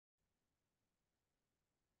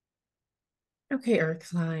Okay, Earth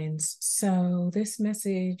signs. So this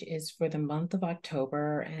message is for the month of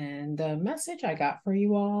October, and the message I got for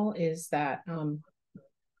you all is that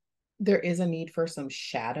there is a need for some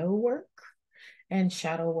shadow work. And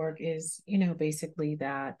shadow work is, basically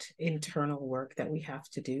that internal work that we have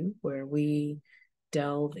to do where we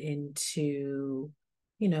delve into,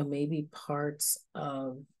 maybe parts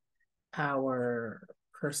of our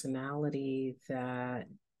personality that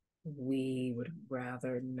we would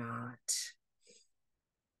rather not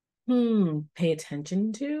pay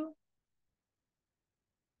attention to.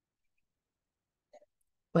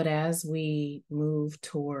 But as we move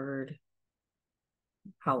toward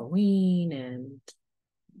Halloween and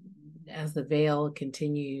as the veil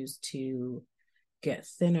continues to get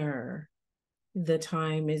thinner, the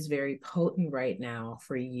time is very potent right now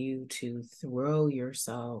for you to throw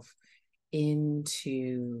yourself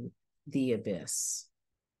into the abyss.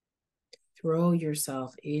 Throw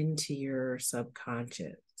yourself into your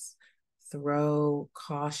subconscious. Throw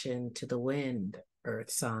caution to the wind, earth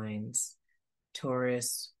signs,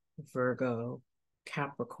 Taurus, Virgo,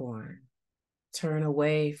 Capricorn. Turn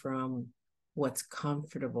away from what's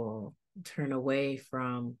comfortable, turn away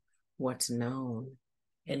from what's known,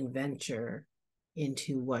 and venture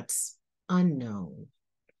into what's unknown.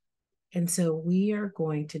 And so we are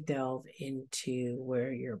going to delve into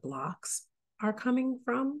where your blocks are coming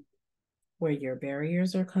from, where your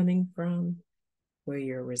barriers are coming from, where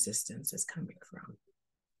your resistance is coming from.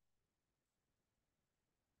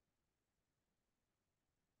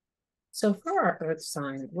 So for our earth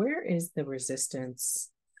sign, where is the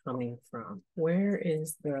resistance coming from? Where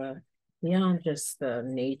is the, beyond just the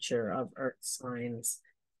nature of earth signs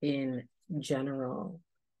in general,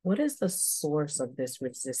 what is the source of this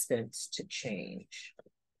resistance to change?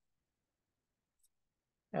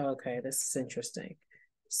 Okay, this is interesting.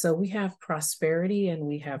 So we have prosperity and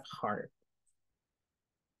we have heart.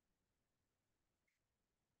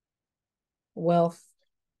 Wealth,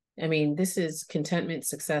 I mean, this is contentment,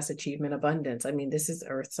 success, achievement, abundance. I mean, this is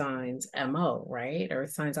Earth signs MO, right?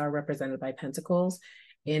 Earth signs are represented by pentacles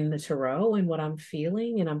in the tarot. And what I'm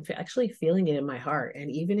feeling, and I'm actually feeling it in my heart.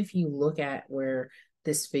 And even if you look at where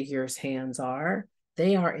this figure's hands are,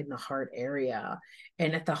 they are in the heart area.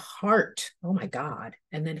 And at the heart, oh my God.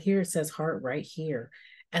 And then here it says heart right here.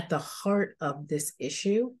 At the heart of this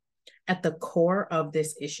issue, at the core of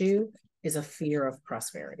this issue is a fear of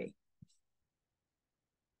prosperity.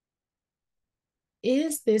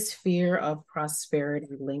 Is this fear of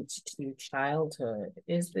prosperity linked to childhood?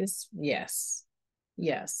 Is this? Yes.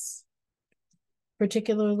 Yes.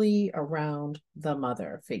 Particularly around the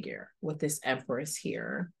mother figure with this empress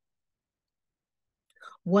here.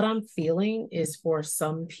 What I'm feeling is for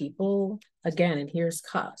some people, again, and here's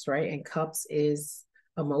cups, right? And cups is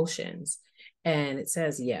emotions. And it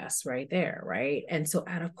says yes right there, right? And so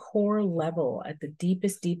at a core level, at the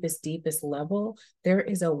deepest, deepest, deepest level, there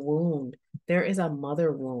is a wound. There is a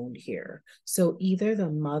mother wound here. So either the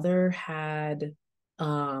mother had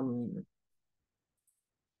hmm,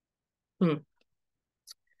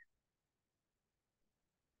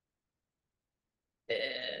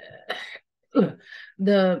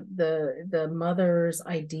 the mother's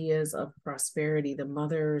ideas of prosperity, the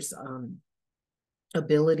mother's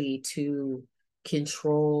ability to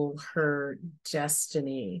control her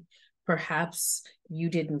destiny. Perhaps you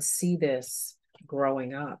didn't see this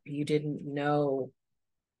growing up. You didn't know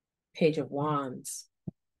Page of Wands,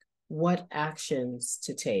 what actions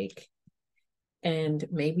to take. And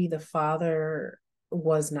maybe the father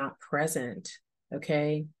was not present.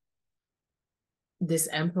 Okay. This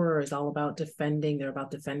emperor is all about defending, they're about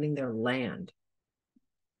defending their land.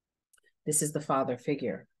 This is the father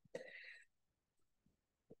figure.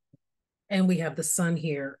 And we have the sun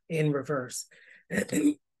here in reverse.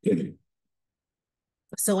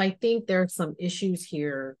 So I think there are some issues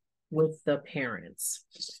here with the parents.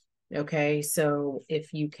 Okay. So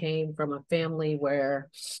if you came from a family where,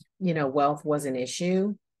 wealth was an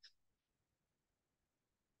issue,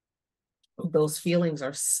 those feelings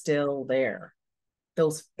are still there.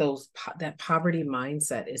 That poverty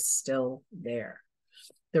mindset is still there.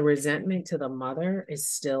 The resentment to the mother is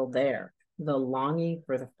still there. The longing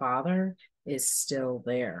for the father is still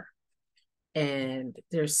there. And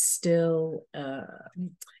there's still an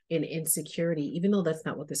insecurity, even though that's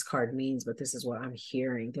not what this card means, but this is what I'm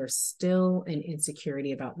hearing. There's still an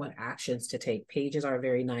insecurity about what actions to take. Pages are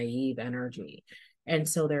very naive energy. And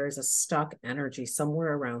so there is a stuck energy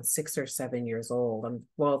somewhere around 6 or 7 years old.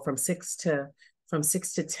 Well, from six to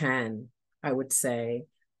 10, I would say.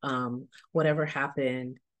 Whatever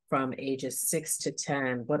happened from ages 6 to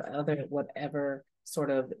 10, whatever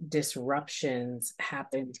sort of disruptions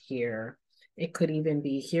happened here It could even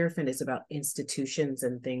be Hierophant is about institutions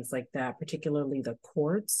and things like that, particularly the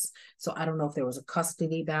courts. So I don't know if there was a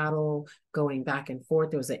custody battle going back and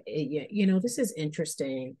forth. There was this is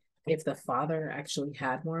interesting. If the father actually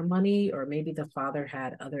had more money, or maybe the father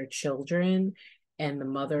had other children and the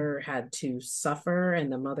mother had to suffer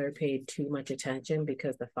and the mother paid too much attention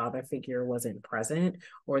because the father figure wasn't present,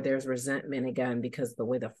 or there's resentment again because the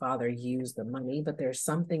way the father used the money. But there's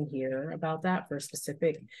something here about that for a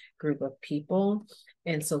specific group of people.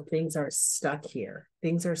 And so things are stuck here.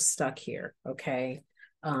 Okay.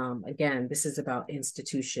 Again, this is about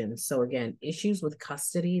institutions. So again, issues with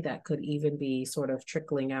custody that could even be sort of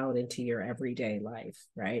trickling out into your everyday life,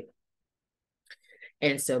 right?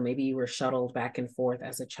 And so maybe you were shuttled back and forth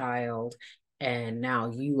as a child, and now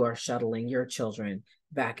you are shuttling your children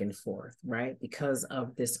back and forth, right? Because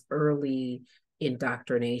of this early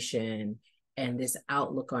indoctrination and this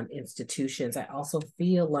outlook on institutions. I also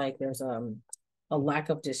feel like there's a lack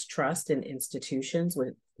of distrust in institutions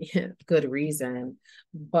with good reason,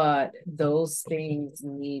 but those things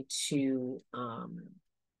need to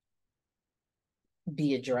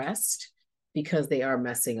be addressed because they are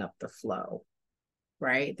messing up the flow,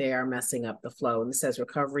 right? They are messing up the flow. And it says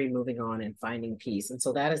recovery, moving on, and finding peace. And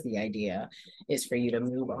so that is the idea, is for you to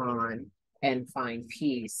move on and find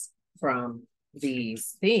peace from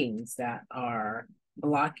these things that are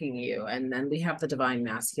blocking you. And then we have the divine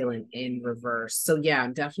masculine in reverse. So yeah,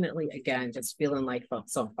 I'm definitely, again, just feeling like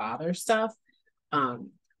some father stuff.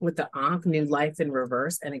 With the Ankh, new life in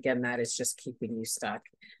reverse. And again, that is just keeping you stuck.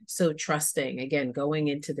 So trusting, again, going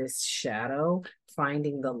into this shadow,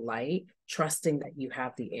 finding the light, trusting that you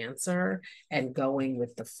have the answer, and going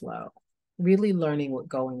with the flow. Really learning what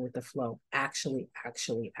going with the flow actually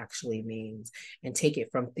means, and take it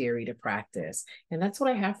from theory to practice. And that's what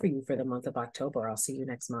I have for you for the month of October. I'll see you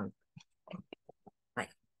next month.